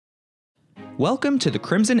Welcome to the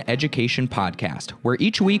Crimson Education Podcast, where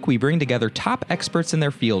each week we bring together top experts in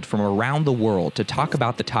their field from around the world to talk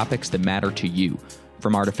about the topics that matter to you,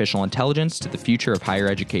 from artificial intelligence to the future of higher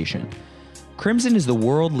education. Crimson is the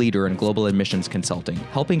world leader in global admissions consulting,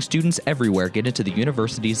 helping students everywhere get into the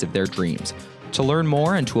universities of their dreams. To learn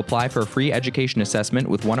more and to apply for a free education assessment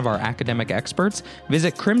with one of our academic experts,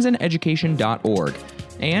 visit crimsoneducation.org.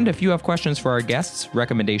 And if you have questions for our guests,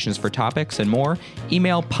 recommendations for topics, and more,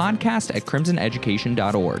 email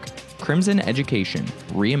podcast@crimsoneducation.org. Crimson Education.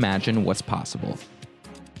 Reimagine what's possible.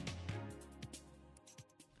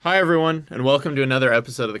 Hi, everyone, and welcome to another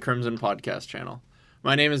episode of the Crimson Podcast channel.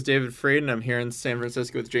 My name is David Freed, and I'm here in San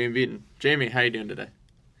Francisco with Jamie Beaton. Jamie, how are you doing today?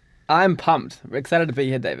 I'm pumped. We're excited to be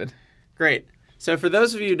here, David. Great. So for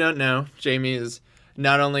those of you who don't know, Jamie is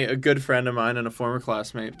not only a good friend of mine and a former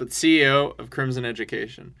classmate, but CEO of Crimson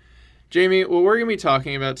Education. Jamie, what we're going to be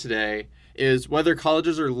talking about today is whether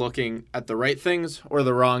colleges are looking at the right things or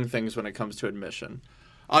the wrong things when it comes to admission.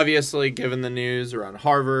 Obviously, given the news around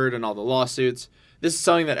Harvard and all the lawsuits, this is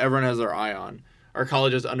something that everyone has their eye on. Are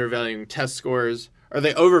colleges undervaluing test scores? Are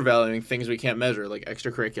they overvaluing things we can't measure, like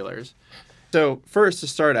extracurriculars? So first, to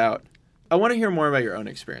start out, I want to hear more about your own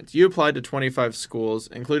experience. You applied to 25 schools,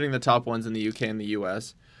 including the top ones in the UK and the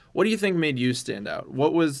US. What do you think made you stand out?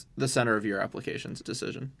 What was the center of your application's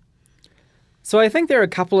decision? So I think there are a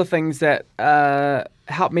couple of things that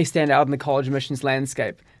helped me stand out in the college admissions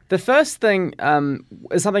landscape. The first thing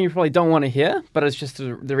is something you probably don't want to hear, but it's just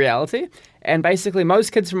the reality. And basically,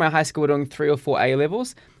 most kids from my high school were doing 3 or 4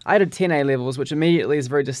 A-levels. I did 10 A-levels, which immediately is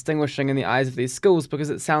very distinguishing in the eyes of these schools because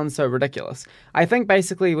it sounds so ridiculous. I think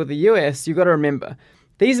basically with the US, you've got to remember,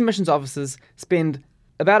 these admissions officers spend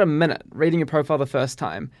about a minute reading your profile the first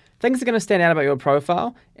time. Things are going to stand out about your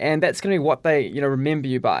profile, and that's going to be what they remember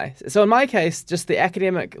you by. So in my case, just the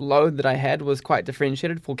academic load that I had was quite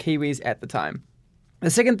differentiated for Kiwis at the time. The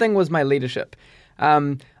second thing was my leadership.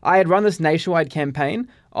 I had run this nationwide campaign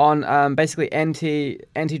on basically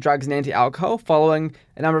anti-drugs and anti-alcohol following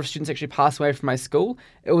a number of students actually pass away from my school.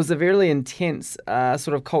 It was a really intense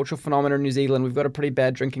sort of cultural phenomenon in New Zealand. We've got a pretty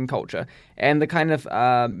bad drinking culture. And the kind of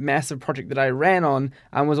massive project that I ran on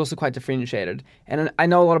was also quite differentiated. And I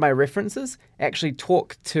know a lot of my references actually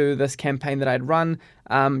talk to this campaign that I'd run.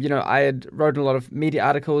 I had written a lot of media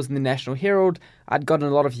articles in the National Herald. I'd gotten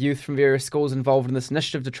a lot of youth from various schools involved in this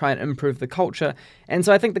initiative to try and improve the culture. And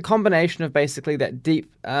so I think the combination of basically that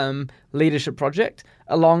deep leadership project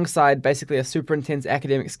alongside basically a super intense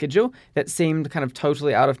academic schedule that seemed kind of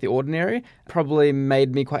totally out of the ordinary probably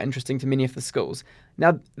made me quite interesting to many of the schools.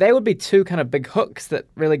 Now, they would be two kind of big hooks that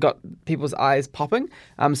really got people's eyes popping,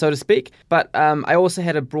 so to speak. But I also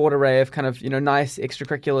had a broad array of kind of, nice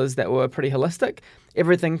extracurriculars that were pretty holistic.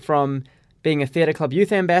 Everything from being a theatre club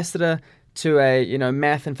youth ambassador to a,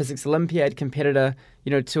 math and physics Olympiad competitor,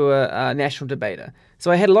 to a national debater. So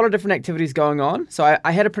I had a lot of different activities going on. So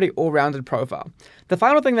I had a pretty all-rounded profile. The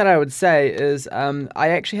final thing that I would say is I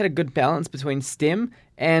actually had a good balance between STEM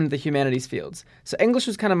and the humanities fields. So English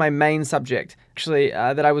was kind of my main subject, actually,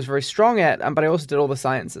 that I was very strong at, but I also did all the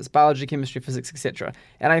sciences, biology, chemistry, physics, etc.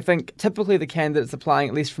 And I think typically the candidates applying,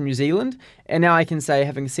 at least from New Zealand, and now I can say,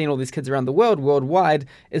 having seen all these kids around the world, worldwide,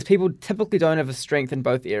 is people typically don't have a strength in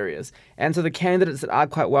both areas. And so the candidates that are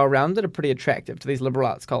quite well-rounded are pretty attractive to these liberal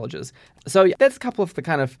arts colleges. So that's a couple of the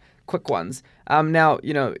kind of quick ones. Now,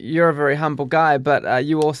 you're a very humble guy, but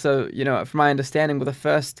you also, from my understanding, were the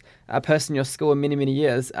first person in your school in many, many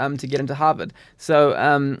years to get into Harvard.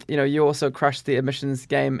 So, you also crushed the admissions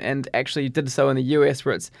game and actually did so in the US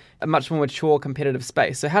where it's a much more mature competitive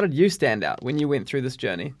space. So how did you stand out when you went through this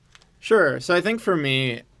journey? Sure. So I think for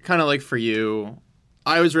me, kind of like for you,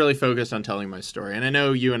 I was really focused on telling my story. And I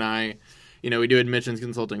know you and I, we do admissions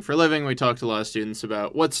consulting for a living. We talk to a lot of students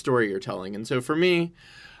about what story you're telling. And so for me,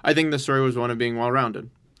 I think the story was one of being well-rounded.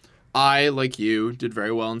 I, like you, did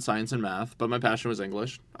very well in science and math, but my passion was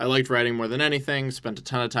English. I liked writing more than anything, spent a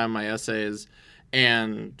ton of time on my essays,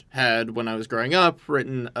 and had, when I was growing up,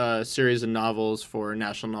 written a series of novels for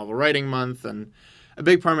National Novel Writing Month. And a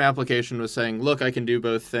big part of my application was saying, look, I can do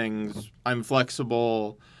both things. I'm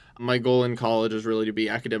flexible. My goal in college is really to be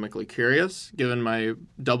academically curious. Given my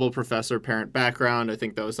double professor-parent background, I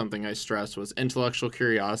think that was something I stressed was intellectual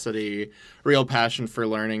curiosity, real passion for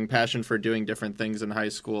learning, passion for doing different things in high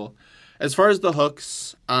school. As far as the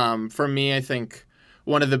hooks, for me, I think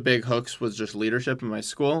one of the big hooks was just leadership in my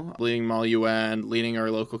school, leading Mall UN, leading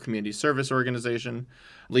our local community service organization,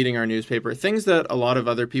 leading our newspaper, things that a lot of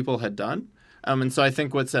other people had done. And so I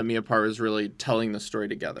think what set me apart was really telling the story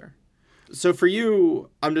together. So for you,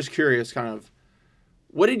 I'm just curious, kind of,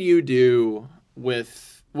 what did you do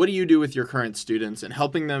with what do you do with your current students and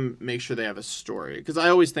helping them make sure they have a story? Because I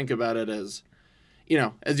always think about it as,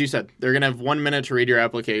 as you said, they're going to have 1 minute to read your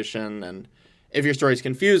application, and if your story is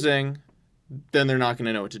confusing, then they're not going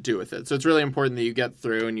to know what to do with it. So it's really important that you get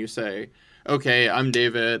through and you say, okay, I'm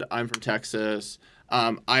David, I'm from Texas,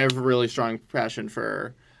 I have a really strong passion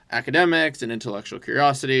for academics and intellectual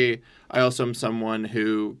curiosity. I also am someone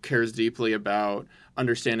who cares deeply about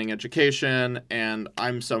understanding education, and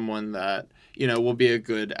I'm someone that, will be a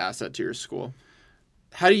good asset to your school.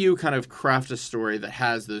 How do you kind of craft a story that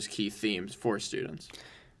has those key themes for students?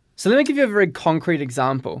 So let me give you a very concrete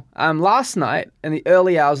example. Last night, in the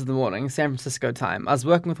early hours of the morning, San Francisco time, I was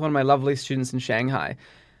working with one of my lovely students in Shanghai.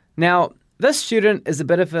 Now, this student is a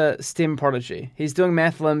bit of a STEM prodigy. He's doing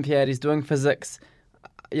Math Olympiad, he's doing physics,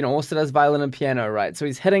 also does violin and piano, right? So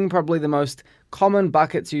he's hitting probably the most common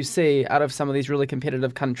buckets you see out of some of these really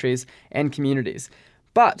competitive countries and communities.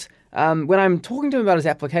 But when I'm talking to him about his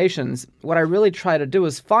applications, what I really try to do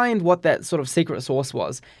is find what that sort of secret sauce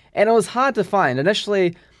was. And it was hard to find.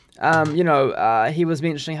 Initially, he was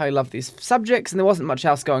mentioning how he loved these subjects and there wasn't much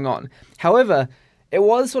else going on. However, it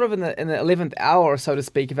was sort of in the 11th hour, so to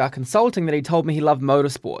speak, of our consulting that he told me he loved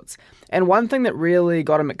motorsports. And one thing that really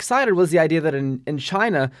got him excited was the idea that in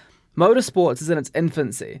China, motorsports is in its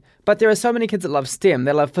infancy. But there are so many kids that love STEM,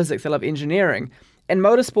 they love physics, they love engineering. And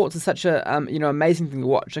motorsports is such a amazing thing to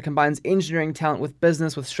watch. It combines engineering talent with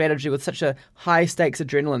business, with strategy, with such a high-stakes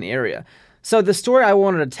adrenaline area. So the story I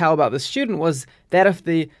wanted to tell about this student was that of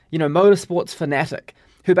the, motorsports fanatic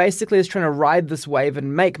who basically is trying to ride this wave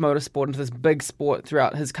and make motorsport into this big sport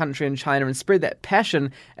throughout his country in China and spread that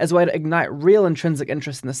passion as a way to ignite real intrinsic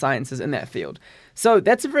interest in the sciences in that field. So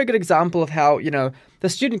that's a very good example of how, the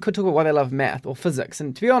student could talk about why they love math or physics.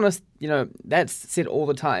 And to be honest, that's said all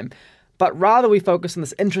the time. But rather we focus on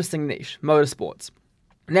this interesting niche, motorsports.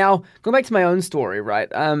 Now, going back to my own story, right?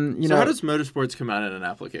 So how does motorsports come out in an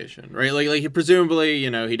application, right? Like presumably,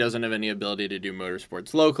 he doesn't have any ability to do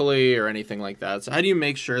motorsports locally or anything like that. So how do you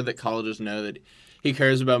make sure that colleges know that he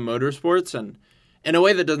cares about motorsports and in a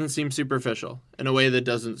way that doesn't seem superficial, in a way that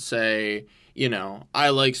doesn't say, I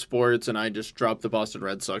like sports and I just dropped the Boston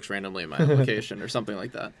Red Sox randomly in my application or something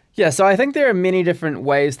like that? Yeah, so I think there are many different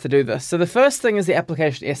ways to do this. So the first thing is the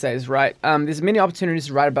application essays, right? There's many opportunities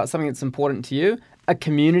to write about something that's important to you, a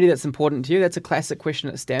community that's important to you. That's a classic question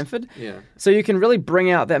at Stanford. Yeah. So you can really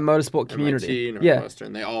bring out that motorsport community. MIT,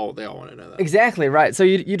 Northwestern, they all want to know that. Exactly, right. So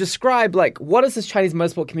you describe, what does this Chinese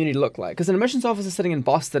motorsport community look like? Because an admissions officer sitting in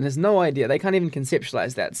Boston has no idea. They can't even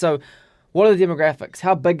conceptualize that. So what are the demographics?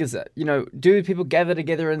 How big is it? Do people gather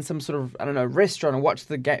together in some sort of, restaurant and watch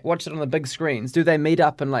it on the big screens? Do they meet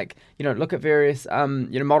up and look at various,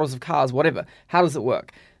 models of cars, whatever? How does it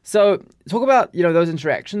work? So talk about, those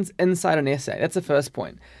interactions inside an essay. That's the first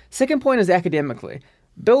point. Second point is academically.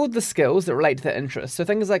 Build the skills that relate to their interests. So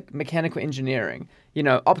things like mechanical engineering,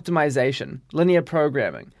 optimization, linear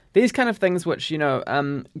programming. These kind of things which,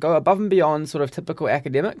 go above and beyond sort of typical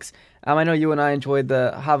academics. I know you and I enjoyed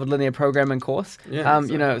the Harvard linear programming course. Yeah,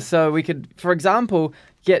 exactly. So we could, for example,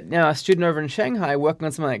 get a student over in Shanghai working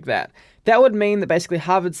on something like that. That would mean that basically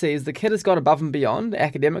Harvard sees the kid has gone above and beyond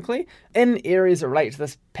academically in areas that relate to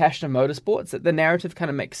this passion of motorsports, that the narrative kind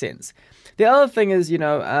of makes sense. The other thing is, you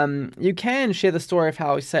can share the story of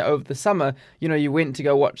how, say, over the summer, you went to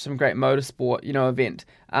go watch some great motorsport, event.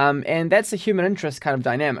 And that's a human interest kind of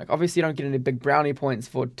dynamic. Obviously, you don't get any big brownie points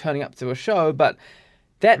for turning up to a show, but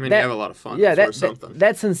you have a lot of fun. Yeah,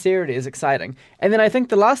 that sincerity is exciting. And then I think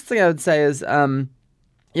the last thing I would say is, in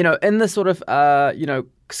the sort of,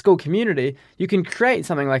 school community, you can create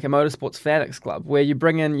something like a motorsports fanatics club where you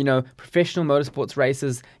bring in, professional motorsports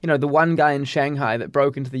racers, the one guy in Shanghai that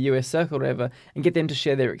broke into the US circuit or whatever, and get them to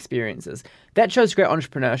share their experiences. That shows great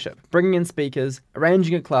entrepreneurship, bringing in speakers,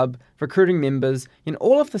 arranging a club, recruiting members,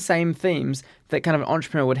 all of the same themes that kind of an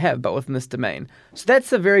entrepreneur would have, but within this domain. So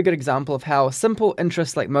that's a very good example of how a simple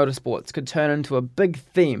interest like motorsports could turn into a big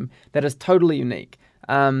theme that is totally unique,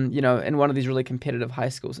 in one of these really competitive high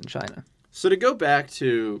schools in China. So to go back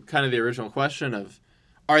to kind of the original question of,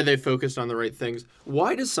 are they focused on the right things?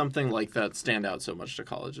 Why does something like that stand out so much to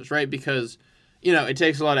colleges, right? Because, it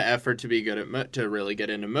takes a lot of effort to be good to really get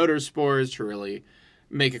into motorsports, to really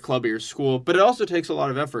make a club at your school. But it also takes a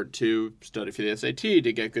lot of effort to study for the SAT,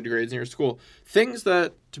 to get good grades in your school. Things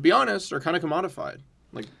that, to be honest, are kind of commodified.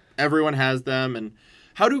 Like, everyone has them, and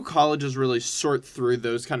how do colleges really sort through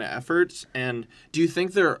those kind of efforts? And do you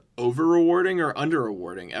think they're over-rewarding or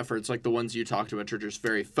under-rewarding efforts like the ones you talked about, which are just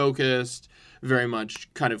very focused, very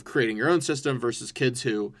much kind of creating your own system versus kids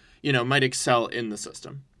who, might excel in the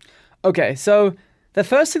system? Okay, so the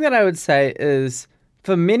first thing that I would say is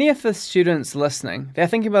for many of the students listening, they're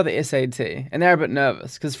thinking about the SAT and they're a bit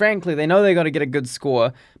nervous because, frankly, they know they got to get a good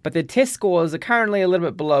score, but their test scores are currently a little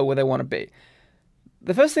bit below where they want to be.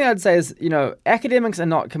 The first thing I'd say is, academics are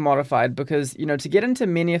not commodified because, to get into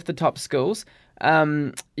many of the top schools, you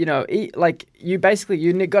got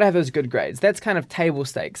to have those good grades. That's kind of table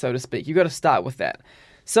stakes, so to speak. You got to start with that.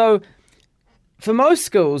 So for most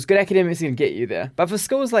schools, good academics are going to get you there. But for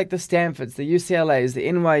schools like the Stanfords, the UCLAs, the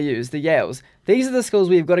NYUs, the Yales, these are the schools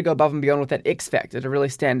where you've got to go above and beyond with that X factor to really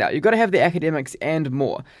stand out. You've got to have the academics and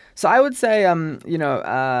more. So I would say,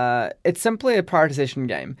 it's simply a prioritization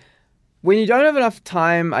game. When you don't have enough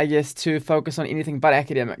time, I guess, to focus on anything but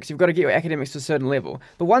academics, you've got to get your academics to a certain level.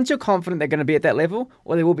 But once you're confident they're going to be at that level,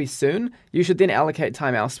 or they will be soon, you should then allocate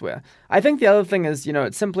time elsewhere. I think the other thing is,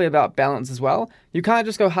 it's simply about balance as well. You can't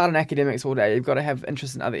just go hard on academics all day. You've got to have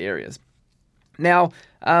interest in other areas. Now,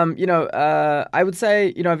 I would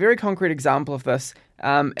say, a very concrete example of this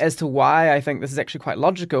as to why I think this is actually quite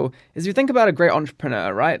logical is if you think about a great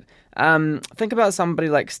entrepreneur, right? Think about somebody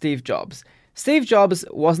like Steve Jobs. Steve Jobs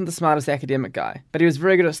wasn't the smartest academic guy, but he was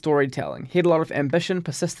very good at storytelling. He had a lot of ambition,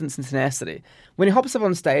 persistence, and tenacity. When he hops up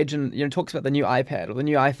on stage and talks about the new iPad or the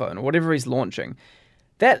new iPhone or whatever he's launching,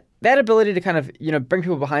 that ability to kind of bring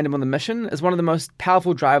people behind him on the mission is one of the most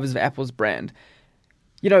powerful drivers of Apple's brand.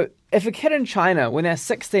 If a kid in China, when they're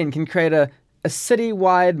 16, can create a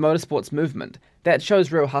city-wide motorsports movement, that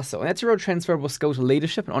shows real hustle. And that's a real transferable skill to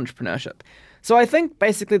leadership and entrepreneurship. So I think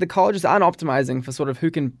basically the colleges aren't optimizing for sort of who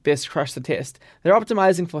can best crush the test. They're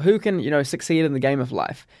optimizing for who can, succeed in the game of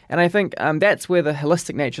life. And I think that's where the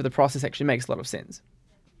holistic nature of the process actually makes a lot of sense.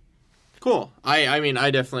 Cool. I mean, I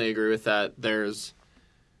definitely agree with that. There's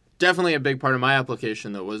definitely a big part of my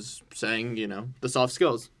application that was saying, the soft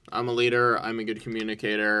skills. I'm a leader, I'm a good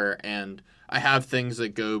communicator, and I have things that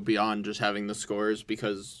go beyond just having the scores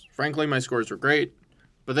because, frankly, my scores were great,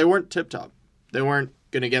 but they weren't tip-top. They weren't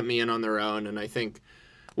going to get me in on their own, and I think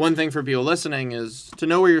one thing for people listening is to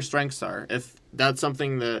know where your strengths are. If that's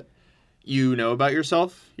something that you know about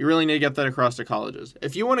yourself, you really need to get that across to colleges.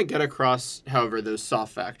 If you want to get across, however, those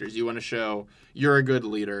soft factors, you want to show you're a good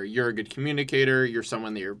leader, you're a good communicator, you're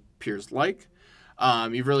someone that your peers like,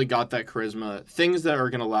 you've really got that charisma, things that are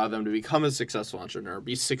going to allow them to become a successful entrepreneur,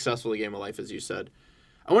 be successful in the game of life, as you said.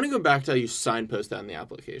 I want to go back to how you signpost that in the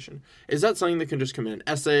application. Is that something that can just come in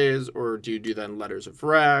essays, or do you do that in letters of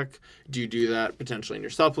rec? Do you do that potentially in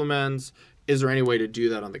your supplements? Is there any way to do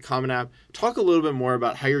that on the Common App? Talk a little bit more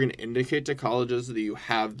about how you're going to indicate to colleges that you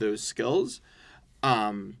have those skills,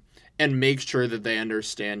 and make sure that they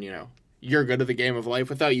understand, you're good at the game of life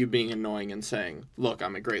without you being annoying and saying, look,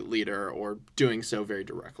 I'm a great leader, or doing so very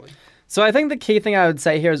directly. So I think the key thing I would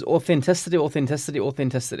say here is authenticity, authenticity,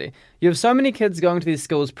 authenticity. You have so many kids going to these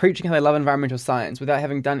schools preaching how they love environmental science without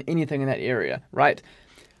having done anything in that area, right?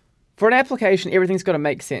 For an application, everything's got to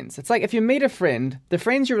make sense. It's like if you meet a friend, the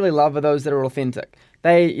friends you really love are those that are authentic.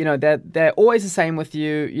 They, they're always the same with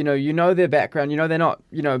you. You know their background. They're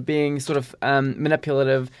not, being sort of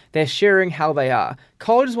manipulative. They're sharing how they are.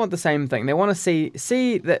 Colleges want the same thing. They want to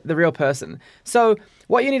see the real person. So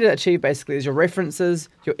what you need to achieve basically is your references,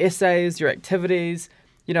 your essays, your activities,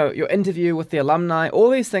 your interview with the alumni. All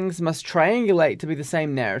these things must triangulate to be the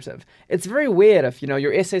same narrative. It's very weird if,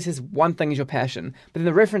 your essay says one thing is your passion, but then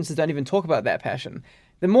the references don't even talk about that passion.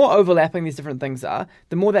 The more overlapping these different things are,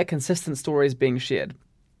 the more that consistent story is being shared.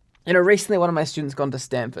 Recently one of my students gone to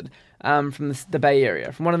Stanford from the Bay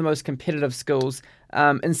Area, from one of the most competitive schools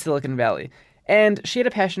in Silicon Valley. And she had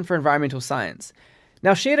a passion for environmental science.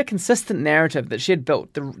 Now, she had a consistent narrative that she had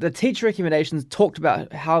built. The teacher recommendations talked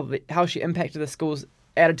about how she impacted the school's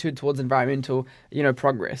attitude towards environmental,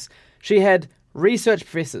 progress. She had research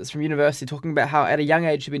professors from university talking about how at a young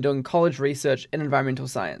age she'd been doing college research in environmental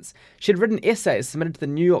science. She had written essays submitted to the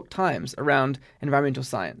New York Times around environmental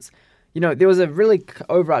science. There was a really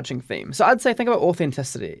overarching theme. So I'd say think about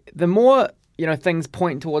authenticity. The more, things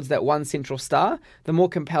point towards that one central star, the more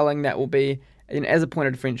compelling that will be as a point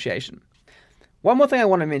of differentiation. One more thing I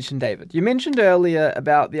want to mention, David. You mentioned earlier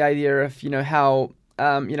about the idea of, how,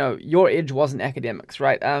 your edge wasn't academics,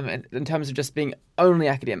 right? In terms of just being only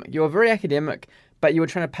academic. You were very academic, but you were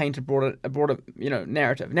trying to paint a broader,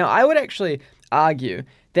 narrative. Now, I would actually argue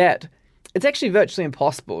that it's actually virtually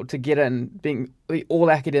impossible to get in being the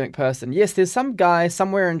all-academic person. Yes, there's some guy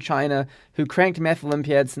somewhere in China who cranked math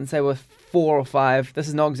Olympiads since they were 4 or 5. This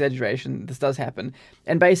is no exaggeration. This does happen.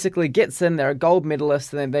 And basically gets in, they're a gold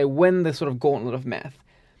medalist, and then they win the sort of gauntlet of math.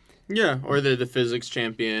 Yeah, or they're the physics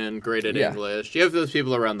champion, great at English. You have those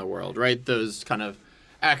people around the world, right? Those kind of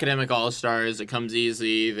academic all-stars. It comes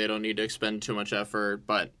easy. They don't need to expend too much effort.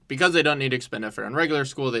 But because they don't need to expend effort on regular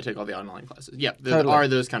school, they take all the online classes. Yeah, there Totally. are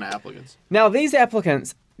those kind of applicants. Now, these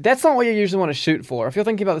applicants, that's not what you usually want to shoot for if you're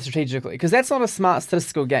thinking about this strategically, because that's not a smart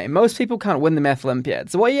statistical game. Most people can't win the Math Olympiad.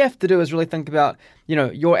 So what you have to do is really think about,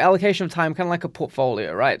 your allocation of time, kind of like a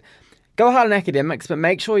portfolio, right? Go hard in academics, but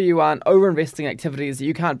make sure you aren't over-investing in activities that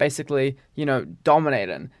you can't basically, dominate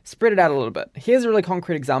in. Spread it out a little bit. Here's a really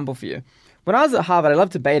concrete example for you. When I was at Harvard, I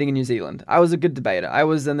loved debating in New Zealand. I was a good debater. I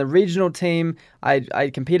was in the regional team.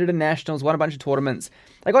 I competed in nationals, won a bunch of tournaments.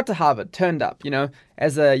 I got to Harvard, turned up,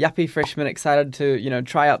 as a yuppie freshman, excited to,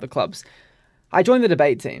 try out the clubs. I joined the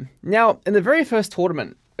debate team. Now, in the very first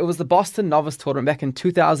tournament, it was the Boston Novice Tournament back in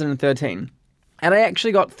 2013. And I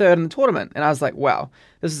actually got third in the tournament. And I was like, wow,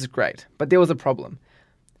 this is great. But there was a problem.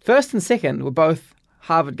 First and second were both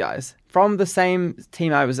Harvard guys from the same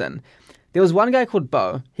team I was in. There was one guy called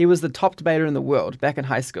Bo. He was the top debater in the world back in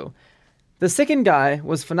high school. The second guy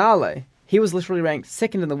was Finale. He was literally ranked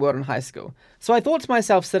second in the world in high school. So I thought to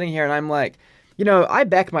myself sitting here and I'm like, I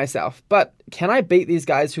back myself, but can I beat these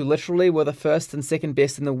guys who literally were the first and second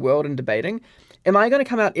best in the world in debating? Am I going to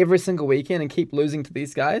come out every single weekend and keep losing to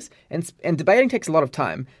these guys? And debating takes a lot of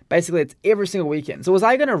time. Basically, it's every single weekend. So was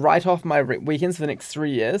I going to write off my weekends for the next 3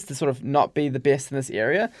 years to sort of not be the best in this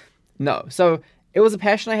area? No. So it was a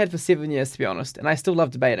passion I had for 7 years, to be honest, and I still love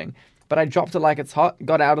debating. But I dropped it like it's hot,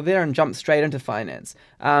 got out of there, and jumped straight into finance.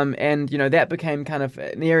 And that became kind of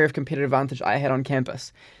an area of competitive advantage I had on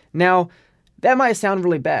campus. Now, that might sound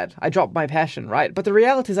really bad. I dropped my passion, right? But the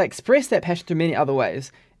reality is I expressed that passion through many other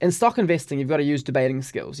ways. In stock investing, you've got to use debating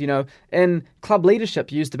skills. In club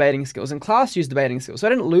leadership, you use debating skills. In class, you use debating skills. So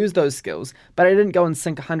I didn't lose those skills, but I didn't go and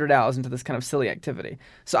sink 100 hours into this kind of silly activity.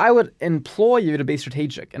 So I would implore you to be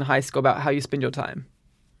strategic in high school about how you spend your time.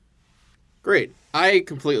 Great. I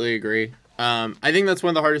completely agree. I think that's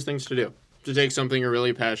one of the hardest things to do, to take something you're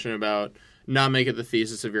really passionate about, not make it the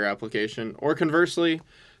thesis of your application. Or conversely,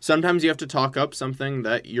 sometimes you have to talk up something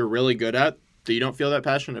that you're really good at that you don't feel that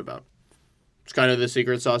passionate about. It's kind of the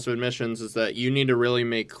secret sauce of admissions, is that you need to really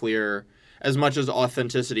make clear, as much as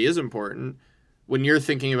authenticity is important, when you're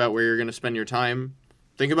thinking about where you're going to spend your time,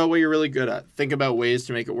 think about what you're really good at. Think about ways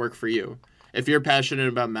to make it work for you. If you're passionate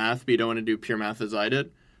about math, but you don't want to do pure math as I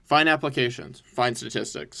did, find applications, find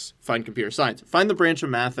statistics, find computer science, find the branch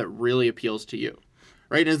of math that really appeals to you,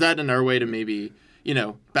 right? Is that another way to maybe,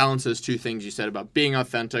 balance those two things you said about being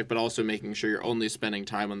authentic, but also making sure you're only spending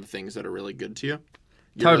time on the things that are really good to you?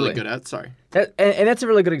 You're Totally. really good at, sorry. And that's a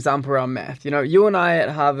really good example around math. You and I at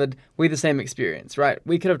Harvard, we had the same experience, right?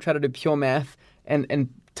 We could have tried to do pure math and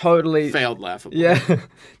totally... Failed laughably. Yeah,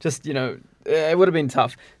 just, it would have been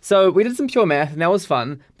tough. So we did some pure math, and that was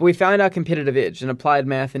fun, but we found our competitive edge in applied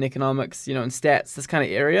math and economics, and stats, this kind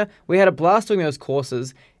of area. We had a blast doing those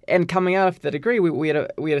courses, and coming out of the degree, we had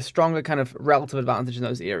a stronger kind of relative advantage in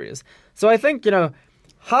those areas. So I think,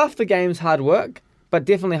 half the game's hard work, but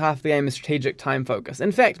definitely half the game is strategic time focus.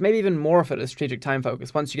 In fact, maybe even more of it is strategic time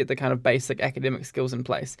focus once you get the kind of basic academic skills in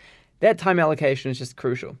place. That time allocation is just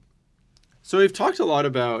crucial. So we've talked a lot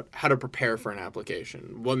about how to prepare for an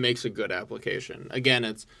application, what makes a good application. Again,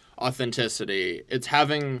 it's authenticity. It's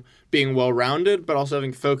being well-rounded, but also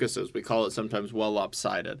having focuses. We call it sometimes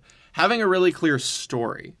well-lopsided. Having a really clear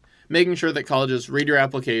story, making sure that colleges read your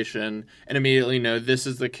application and immediately know this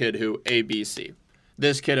is the kid who ABC.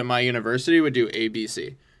 This kid at my university would do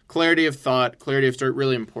ABC. Clarity of thought, clarity of story,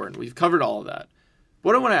 really important. We've covered all of that.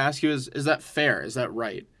 What I want to ask you is that fair? Is that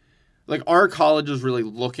right? Like, are colleges really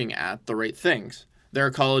looking at the right things? There are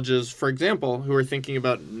colleges, for example, who are thinking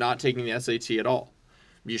about not taking the SAT at all.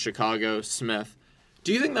 UChicago, Smith.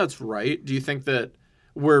 Do you think that's right? Do you think that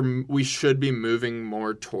we should be moving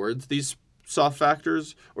more towards these soft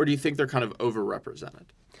factors? Or do you think they're kind of overrepresented?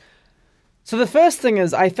 So the first thing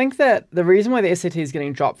is, I think that the reason why the SAT is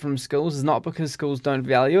getting dropped from schools is not because schools don't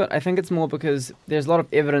value it. I think it's more because there's a lot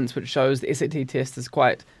of evidence which shows the SAT test is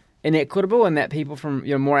quite inequitable and that people from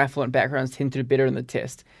more affluent backgrounds tend to do better in the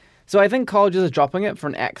test. So I think colleges are dropping it for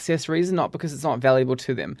an access reason, not because it's not valuable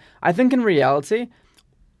to them. I think in reality,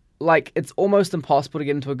 it's almost impossible to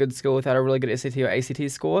get into a good school without a really good SAT or ACT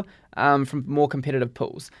score from more competitive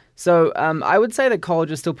pools. So I would say that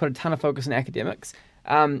colleges still put a ton of focus on academics.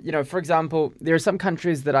 For example, there are some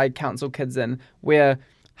countries that I counsel kids in where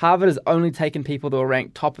Harvard has only taken people that were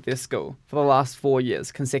ranked top of their school for the last 4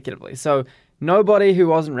 years consecutively. So nobody who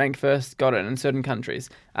wasn't ranked first got in certain countries.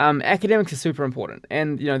 Academics are super important,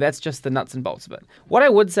 and that's just the nuts and bolts of it. What I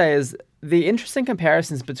would say is the interesting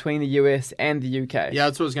comparisons between the US and the UK. Yeah,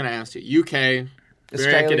 that's what I was going to ask you. UK,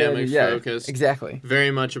 Very academic focused. Exactly.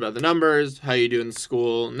 Very much about the numbers, how you do in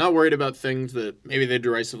school, not worried about things that maybe they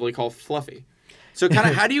derisively call fluffy. So kind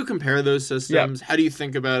of how do you compare those systems? How do you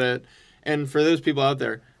think about it? And for those people out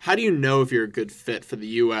there, how do you know if you're a good fit for the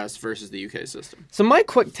US versus the UK system? So my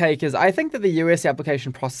quick take is I think that the US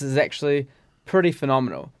application process is actually pretty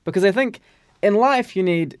phenomenal because I think in life you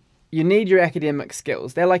need your academic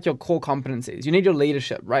skills. They're like your core competencies. You need your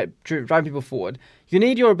leadership, right? Driving people forward. You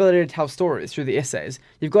need your ability to tell stories through the essays.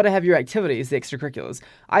 You've got to have your activities, the extracurriculars.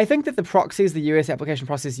 I think that the proxies the US application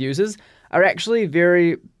process uses are actually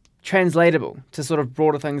very translatable to sort of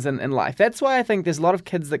broader things in life. That's why I think there's a lot of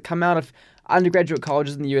kids that come out of undergraduate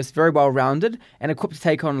colleges in the US very well-rounded and equipped to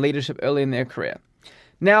take on leadership early in their career.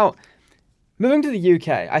 Now, moving to the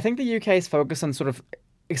UK, I think the UK's focus on sort of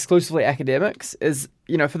exclusively academics is,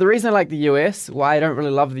 for the reason I like the US, why I don't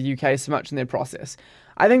really love the UK so much in their process.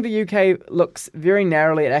 I think the UK looks very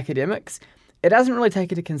narrowly at academics. It doesn't really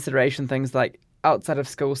take into consideration things like outside of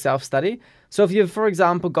school self-study. So if you've, for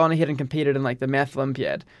example, gone ahead and competed in like the Math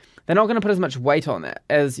Olympiad, they're not going to put as much weight on that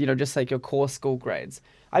as, just like your core school grades.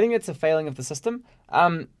 I think it's a failing of the system.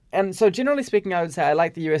 And so generally speaking, I would say I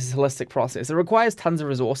like the US's holistic process. It requires tons of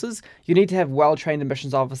resources. You need to have well-trained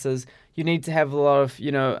admissions officers. You need to have a lot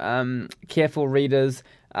of, careful readers.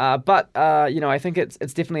 But I think it's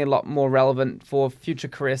definitely a lot more relevant for future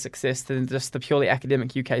career success than just the purely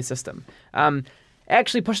academic UK system.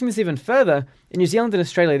 Actually, pushing this even further, in New Zealand and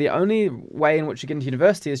Australia, the only way in which you get into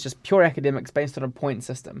university is just pure academics based on a point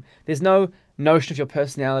system. There's no notion of your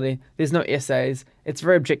personality. There's no essays. It's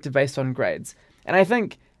very objective based on grades. And I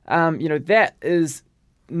think, that is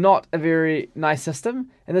not a very nice system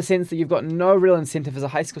in the sense that you've got no real incentive as a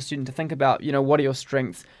high school student to think about, what are your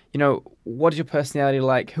strengths? What is your personality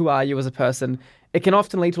like? Who are you as a person? It can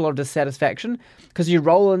often lead to a lot of dissatisfaction because you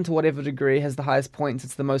roll into whatever degree has the highest points,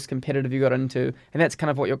 it's the most competitive you got into, and that's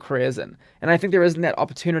kind of what your career's in. And I think there isn't that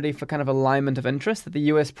opportunity for kind of alignment of interest that the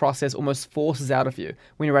US process almost forces out of you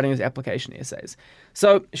when you're writing those application essays.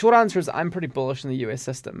 So short answer is I'm pretty bullish in the US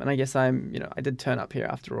system, and I guess I did turn up here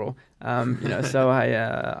after all, so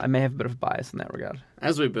I may have a bit of a bias in that regard.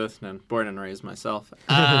 As we both know, born and raised myself.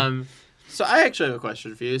 So I actually have a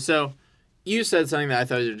question for you. So you said something that I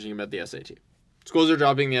thought was interesting about the SAT. Schools are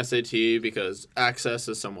dropping the SAT because access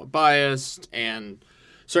is somewhat biased, and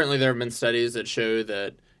certainly there have been studies that show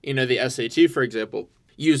that, the SAT, for example,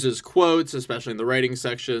 uses quotes, especially in the writing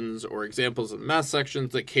sections, or examples in the math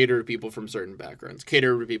sections that cater to people from certain backgrounds,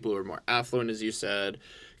 cater to people who are more affluent, as you said,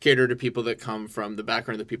 cater to people that come from the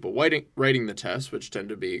background of the people writing the test, which tend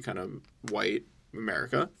to be kind of white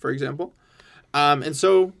America, for example. And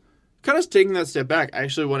so kind of taking that step back, I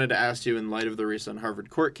actually wanted to ask you, in light of the recent Harvard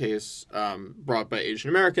court case brought by Asian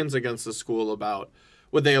Americans against the school about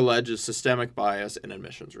what they allege is systemic bias in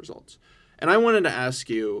admissions results. And I wanted to ask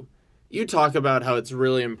you, you talk about how it's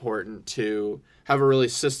really important to have a really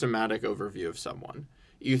systematic overview of someone.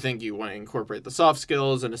 You think you want to incorporate the soft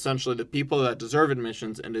skills, and essentially the people that deserve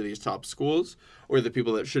admissions into these top schools, or the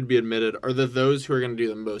people that should be admitted, are those who are going to do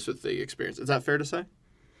the most with the experience. Is that fair to say?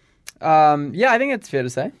 Yeah, I think it's fair to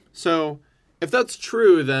say. So, if that's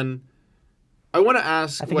true, then I want to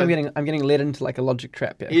ask. I think I'm getting led into like a logic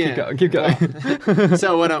trap here. Yeah. Keep going.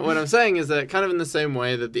 So what I'm saying is that kind of in the same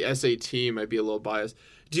way that the SAT might be a little biased,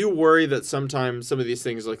 do you worry that sometimes some of these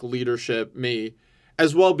things like leadership may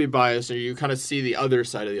as well be biased, or you kind of see the other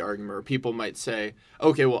side of the argument where people might say,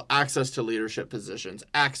 okay, well, access to leadership positions,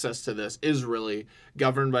 access to this is really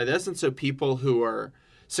governed by this, and so people who are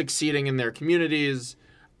succeeding in their communities,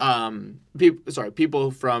 people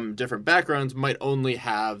from different backgrounds might only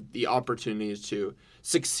have the opportunities to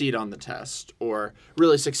succeed on the test or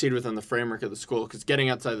really succeed within the framework of the school, because getting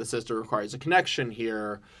outside the system requires a connection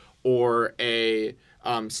here or a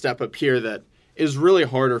step up here that is really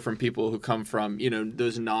harder from people who come from,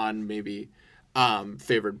 those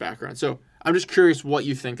favored backgrounds. So I'm just curious what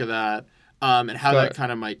you think of that and how that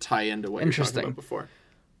kind of might tie into what you were talking about before.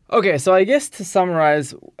 Okay, so I guess to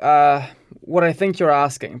summarize what I think you're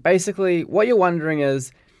asking, basically what you're wondering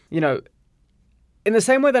is, in the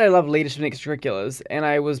same way that I love leadership and extracurriculars, and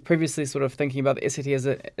I was previously sort of thinking about the SAT as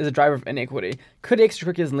a driver of inequity, could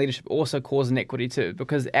extracurriculars and leadership also cause inequity too?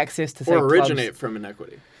 Because access to, say, or originate from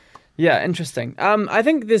inequity. Yeah, interesting. I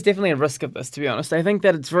think there's definitely a risk of this, to be honest. I think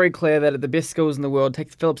that it's very clear that at the best schools in the world,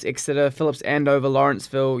 take Phillips Exeter, Phillips Andover,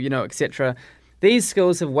 Lawrenceville, etc., these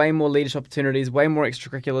schools have way more leadership opportunities, way more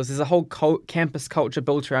extracurriculars. There's a whole campus culture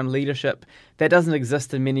built around leadership that doesn't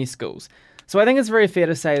exist in many schools. So I think it's very fair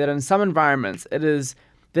to say that in some environments, there's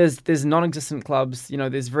non-existent clubs.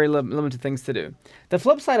 There's very limited things to do. The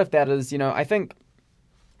flip side of that is, I think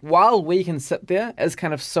while we can sit there as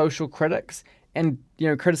kind of social critics and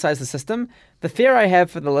criticize the system, the fear I have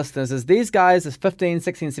for the listeners is these guys is 15,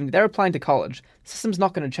 16, 17, they're applying to college. The system's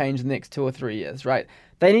not going to change in the next 2 or 3 years, right?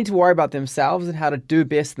 They need to worry about themselves and how to do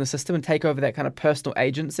best in the system and take over that kind of personal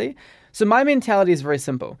agency. So my mentality is very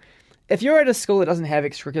simple. If you're at a school that doesn't have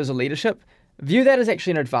extracurriculars or leadership, view that as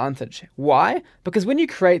actually an advantage. Why? Because when you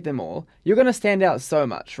create them all, you're going to stand out so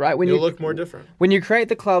much, right? You'll look more different. When you create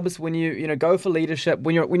the clubs, when you go for leadership,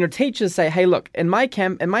 when your teachers say, "Hey, look, in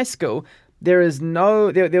my school, there was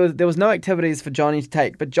no activities for Johnny to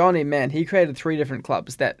take, but Johnny, man, he created 3 different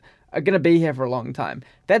clubs that are going to be here for a long time."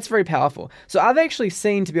 That's very powerful. So I've actually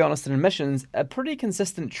seen, to be honest, in admissions, a pretty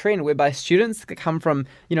consistent trend whereby students that come from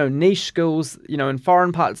niche schools, in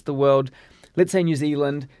foreign parts of the world, let's say New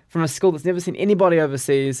Zealand, from a school that's never seen anybody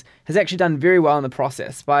overseas, has actually done very well in the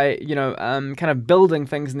process by, kind of building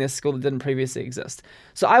things in their school that didn't previously exist.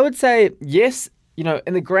 So I would say, yes,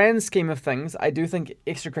 in the grand scheme of things, I do think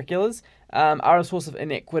extracurriculars are a source of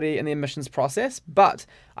inequity in the admissions process, but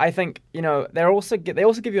I think, they also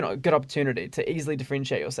give you a good opportunity to easily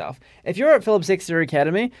differentiate yourself. If you're at Phillips Exeter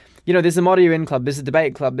Academy, there's a Model UN club, there's a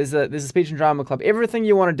debate club, there's a speech and drama club, everything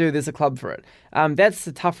you want to do, there's a club for it. That's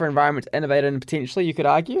a tougher environment to innovate in, potentially, you could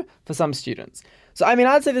argue, for some students. So,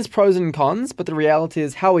 I'd say there's pros and cons, but the reality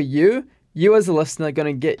is, how are you as a listener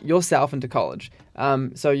going to get yourself into college?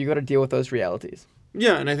 So you got to deal with those realities.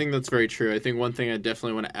 Yeah, and I think that's very true. I think one thing I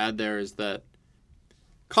definitely want to add there is that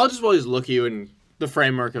colleges will always look at you in the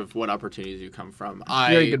framework of what opportunities you come from.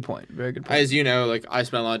 Very good point. As you know, I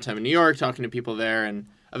spent a lot of time in New York talking to people there, and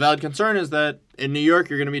a valid concern is that in New York,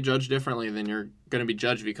 you're going to be judged differently than you're going to be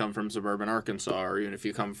judged if you come from suburban Arkansas, or even if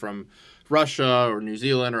you come from Russia or New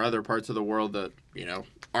Zealand or other parts of the world that,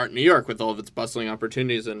 aren't New York with all of its bustling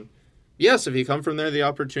opportunities. And yes, if you come from there, the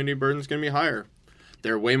opportunity burden is going to be higher.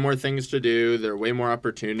 There are way more things to do. There are way more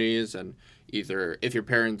opportunities. And either if your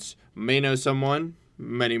parents may know someone,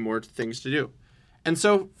 many more things to do. And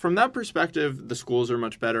so from that perspective, the schools are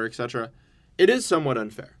much better, etc. It is somewhat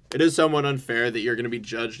unfair. It is somewhat unfair that you're going to be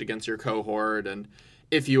judged against your cohort. And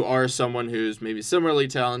if you are someone who's maybe similarly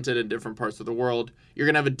talented in different parts of the world, you're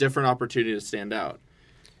going to have a different opportunity to stand out.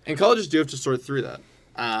 And colleges do have to sort through that.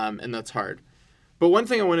 And that's hard. But one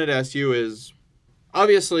thing I wanted to ask you is,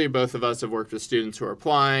 obviously, both of us have worked with students who are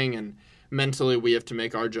applying, and mentally we have to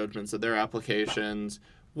make our judgments of their applications.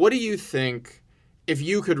 What do you think, if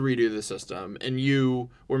you could redo the system and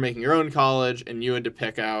you were making your own college and you had to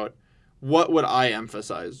pick out, what would I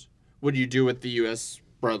emphasize? Would you do what the U.S.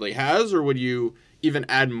 broadly has, or would you even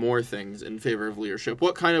add more things in favor of leadership?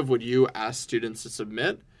 What kind of would you ask students to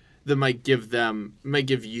submit that might give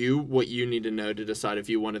you what you need to know to decide if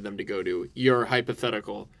you wanted them to go to your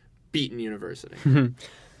hypothetical beaten university?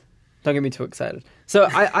 Don't get me too excited. So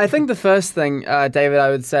I think the first thing, David,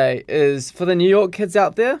 I would say is for the New York kids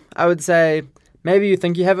out there, I would say maybe you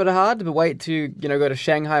think you have it hard, but wait to go to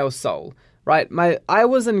Shanghai or Seoul, right? I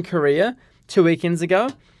was in Korea 2 weekends ago,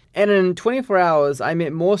 and in 24 hours, I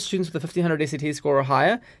met more students with a 1500 SAT score or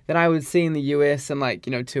higher than I would see in the US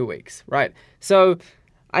in 2 weeks, right? So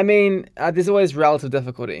there's always relative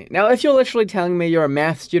difficulty. Now, if you're literally telling me you're a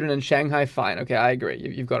math student in Shanghai, fine. Okay, I agree.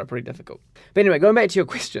 You've got it pretty difficult. But anyway, going back to your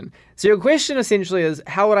question. So your question essentially is,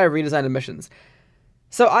 how would I redesign admissions?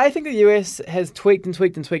 So I think the US has tweaked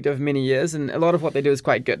over many years, and a lot of what they do is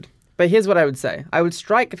quite good. But here's what I would say. I would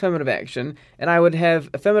strike affirmative action, and I would have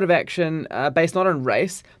affirmative action based not on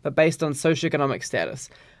race, but based on socioeconomic status.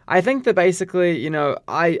 I think that basically,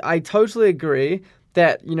 I totally agree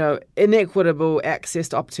that, inequitable access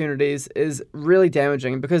to opportunities is really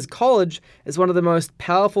damaging, because college is one of the most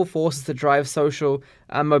powerful forces to drive social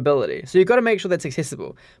mobility. So you've got to make sure that's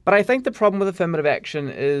accessible. But I think the problem with affirmative action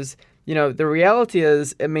is, the reality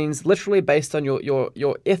is it means literally based on your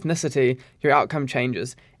ethnicity, your outcome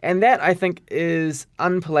changes. And that, I think, is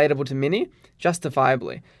unpalatable to many,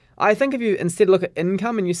 justifiably. I think if you instead look at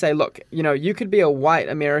income and you say, look, you could be a white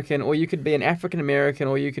American, or you could be an African American,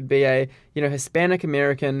 or you could be a, Hispanic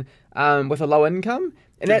American with a low income.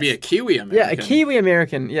 And could be a Kiwi American. Yeah, a Kiwi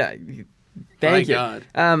American. Yeah. Thank you. God.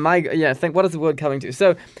 What is the word coming to?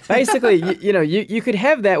 So basically, you could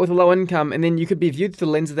have that with a low income, and then you could be viewed through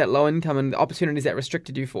the lens of that low income and the opportunities that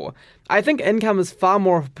restricted you for. I think income is far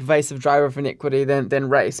more of a pervasive driver of inequity than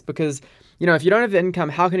race, because if you don't have the income,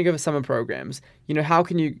 how can you go for summer programs? How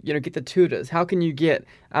can you, get the tutors? How can you get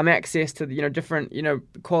access to, different,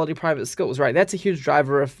 quality private schools, right? That's a huge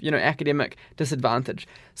driver of, academic disadvantage.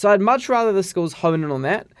 So I'd much rather the schools hone in on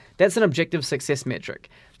that. That's an objective success metric.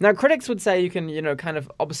 Now, critics would say you can, kind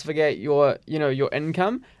of obfuscate your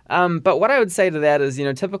income. But what I would say to that is,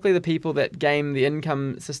 typically the people that game the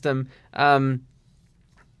income system,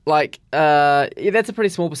 That's a pretty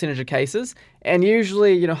small percentage of cases. And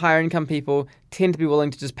usually, higher income people tend to be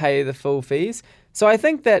willing to just pay the full fees. So I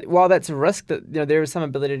think that while that's a risk, that there is some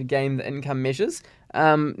ability to game the income measures.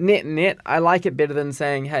 Net, I like it better than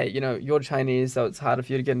saying, hey, you're Chinese, so it's harder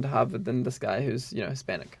for you to get into Harvard than this guy who's,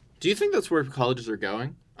 Hispanic. Do you think that's where colleges are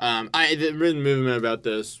going? There's been movement about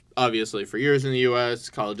this, obviously, for years in the U.S.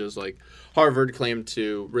 Colleges like Harvard claim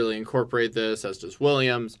to really incorporate this, as does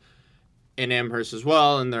Williams and Amherst as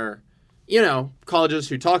well. And they're, colleges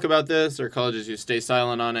who talk about this or colleges who stay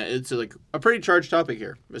silent on it. It's like a pretty charged topic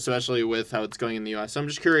here, especially with how it's going in the U.S. So I'm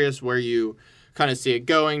just curious where you kind of see it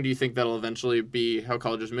going. Do you think that'll eventually be how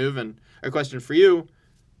colleges move? And a question for you.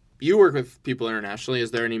 You work with people internationally.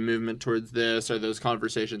 Is there any movement towards this? Are those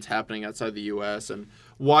conversations happening outside the U.S.? And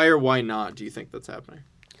why or why not do you think that's happening?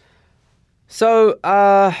 So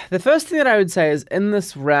the first thing that I would say is in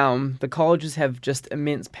this realm, the colleges have just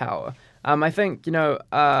immense power. I think,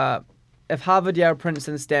 if Harvard, Yale,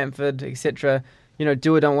 Princeton, Stanford, etc.,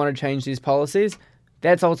 do or don't want to change these policies,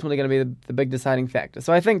 that's ultimately going to be the big deciding factor.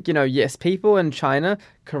 So I think, yes, people in China,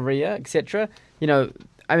 Korea, etc.,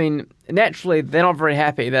 naturally, they're not very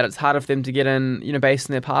happy that it's harder for them to get in, based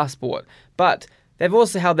on their passport. But they've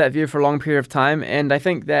also held that view for a long period of time. And I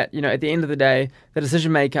think that, at the end of the day, the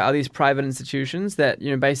decision maker are these private institutions that,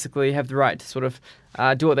 basically have the right to sort of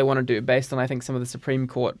do what they want to do based on, I think, some of the Supreme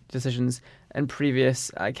Court decisions in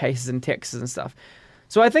previous cases in Texas and stuff.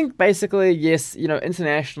 So I think basically, yes,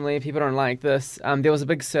 internationally, people don't like this. There was a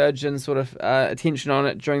big surge in sort of attention on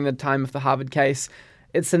it during the time of the Harvard case.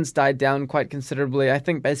 It's since died down quite considerably. I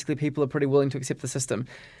think basically people are pretty willing to accept the system.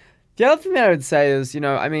 The other thing that I would say is,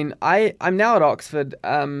 I'm now at Oxford,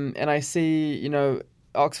 and I see,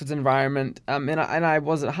 Oxford's environment, and I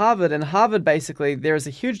was at Harvard, and Harvard basically, there is a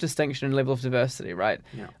huge distinction in level of diversity, right?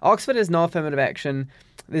 Yeah. Oxford has no affirmative action.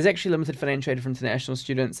 There's actually limited financial aid for international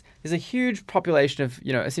students. There's a huge population of,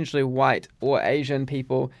 essentially white or Asian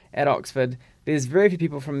people at Oxford. There's very few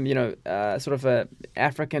people from, sort of a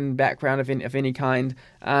African background of any kind.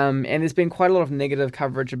 And there's been quite a lot of negative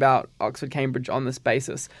coverage about Oxford, Cambridge on this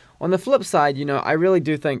basis. On the flip side, I really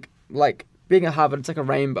do think, being at Harvard, it's like a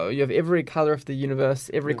rainbow. You have every color of the universe,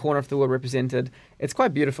 every corner of the world represented. It's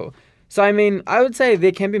quite beautiful. So, I would say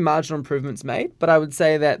there can be marginal improvements made, but I would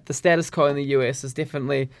say that the status quo in the US is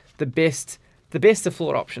definitely the best of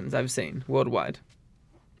flawed options I've seen worldwide.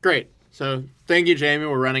 Great. So thank you, Jamie.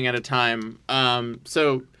 We're running out of time.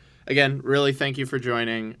 So again, really thank you for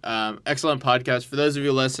joining. Excellent podcast. For those of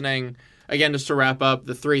you listening, again, just to wrap up,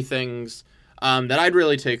 the three things that I'd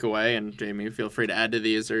really take away, and Jamie, feel free to add to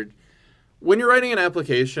these, are when you're writing an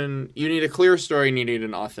application, you need a clear story and you need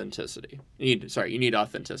an authenticity. You need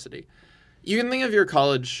authenticity. You can think of your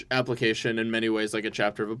college application in many ways like a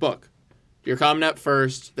chapter of a book. Your ComNet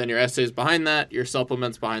first, then your essays behind that, your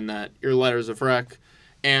supplements behind that, your letters of rec,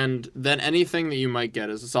 and then anything that you might get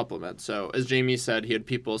as a supplement. So as Jamie said, he had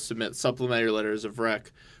people submit supplementary letters of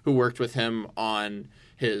rec who worked with him on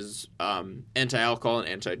his anti-alcohol and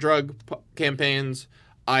anti-drug campaigns.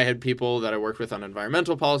 I had people that I worked with on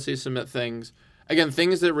environmental policy submit things. Again,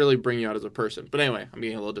 things that really bring you out as a person. But anyway, I'm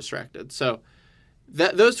getting a little distracted. So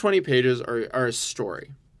those 20 pages are a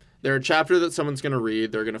story. They're a chapter that someone's going to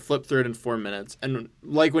read. They're going to flip through it in 4 minutes. And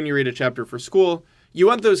like when you read a chapter for school, you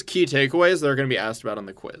want those key takeaways that are going to be asked about on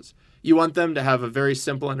the quiz. You want them to have a very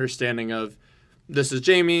simple understanding of, this is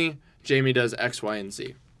Jamie does X, Y, and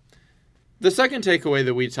Z. The second takeaway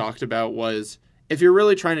that we talked about was, if you're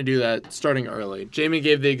really trying to do that, starting early. Jamie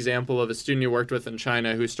gave the example of a student you worked with in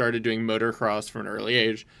China who started doing motocross from an early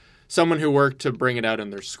age, someone who worked to bring it out in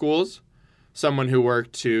their schools, someone who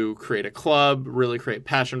worked to create a club, really create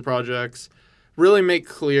passion projects, really make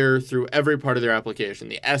clear through every part of their application,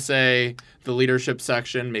 the essay, the leadership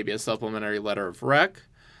section, maybe a supplementary letter of rec,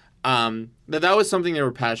 that was something they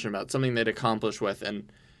were passionate about, something they'd accomplished with.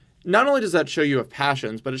 And not only does that show you have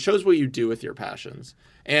passions, but it shows what you do with your passions.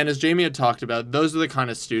 And as Jamie had talked about, those are the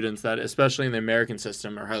kind of students that, especially in the American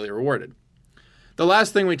system, are highly rewarded. The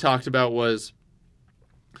last thing we talked about was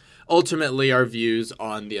ultimately our views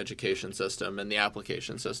on the education system and the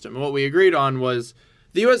application system. And what we agreed on was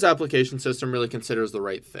the U.S. application system really considers the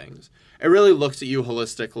right things. It really looks at you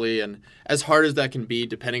holistically, and as hard as that can be,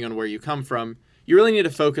 depending on where you come from, you really need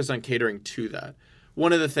to focus on catering to that.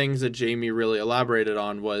 One of the things that Jamie really elaborated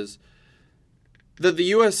on was that the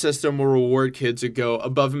U.S. system will reward kids who go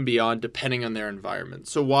above and beyond depending on their environment.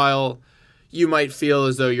 So while you might feel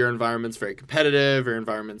as though your environment's very competitive, or your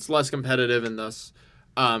environment's less competitive and thus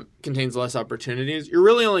contains less opportunities, you're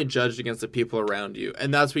really only judged against the people around you,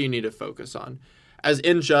 and that's what you need to focus on. As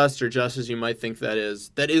unjust or just as you might think that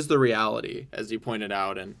is the reality, as you pointed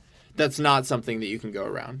out. And that's not something that you can go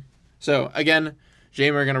around. So again,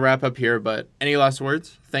 Jamie, we're going to wrap up here, but any last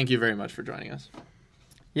words? Thank you very much for joining us.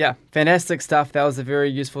 Yeah, fantastic stuff. That was a very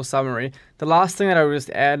useful summary. The last thing that I would just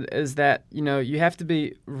add is that, you have to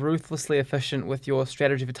be ruthlessly efficient with your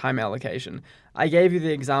strategy for time allocation. I gave you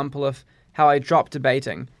the example of how I dropped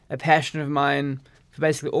debating, a passion of mine for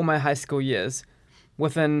basically all my high school years,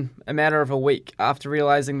 within a matter of a week after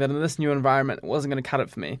realizing that in this new environment, it wasn't going to cut it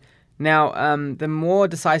for me. Now, the more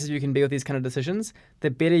decisive you can be with these kind of decisions, the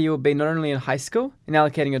better you will be not only in high school in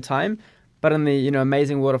allocating your time, but in the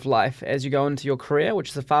amazing world of life as you go into your career, which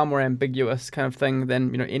is a far more ambiguous kind of thing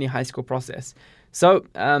than any high school process. So,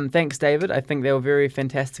 thanks, David. I think they were very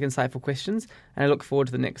fantastic, insightful questions, and I look forward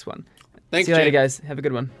to the next one. Thanks, See you later, James. guys. Have a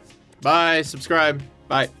good one. Bye. Subscribe.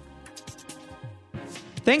 Bye.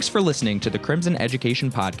 Thanks for listening to the Crimson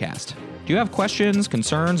Education Podcast. Do you have questions,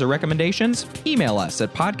 concerns, or recommendations? Email us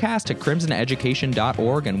at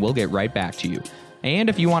podcast@crimsoneducation.org and we'll get right back to you. And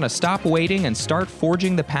if you want to stop waiting and start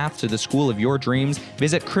forging the path to the school of your dreams,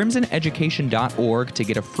 visit crimsoneducation.org to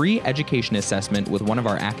get a free education assessment with one of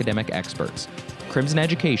our academic experts. Crimson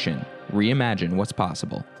Education. Reimagine what's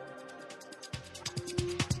possible.